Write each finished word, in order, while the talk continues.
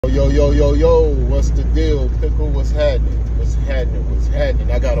Yo, what's the deal? Pickle, what's happening? What's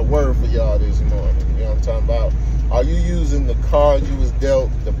happening? I got a word for y'all this morning. You know what I'm talking about? Are you using the cards you was dealt,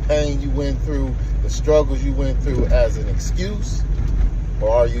 the pain you went through, the struggles you went through as an excuse? Or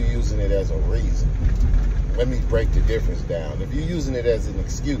are you using it as a reason? Let me break the difference down. If you're using it as an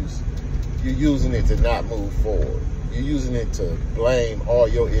excuse, you're using it to not move forward. You're using it to blame all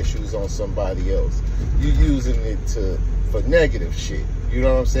your issues on somebody else. You're using it for negative shit. You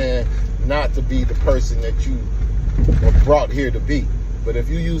know what I'm saying? Not to be the person that you were brought here to be. But if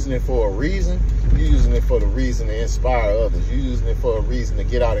you're using it for a reason, you're using it for the reason to inspire others. You're using it for a reason to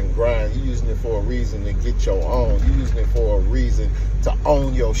get out and grind. You're using it for a reason to get your own. You're using it for a reason to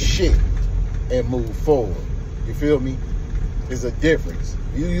own your shit and move forward. You feel me? There's a difference.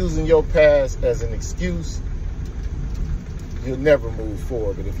 You using your past as an excuse, you'll never move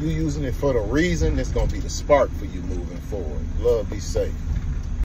forward. But if you're using it for the reason, it's going to be the spark for you moving forward. Love, be safe.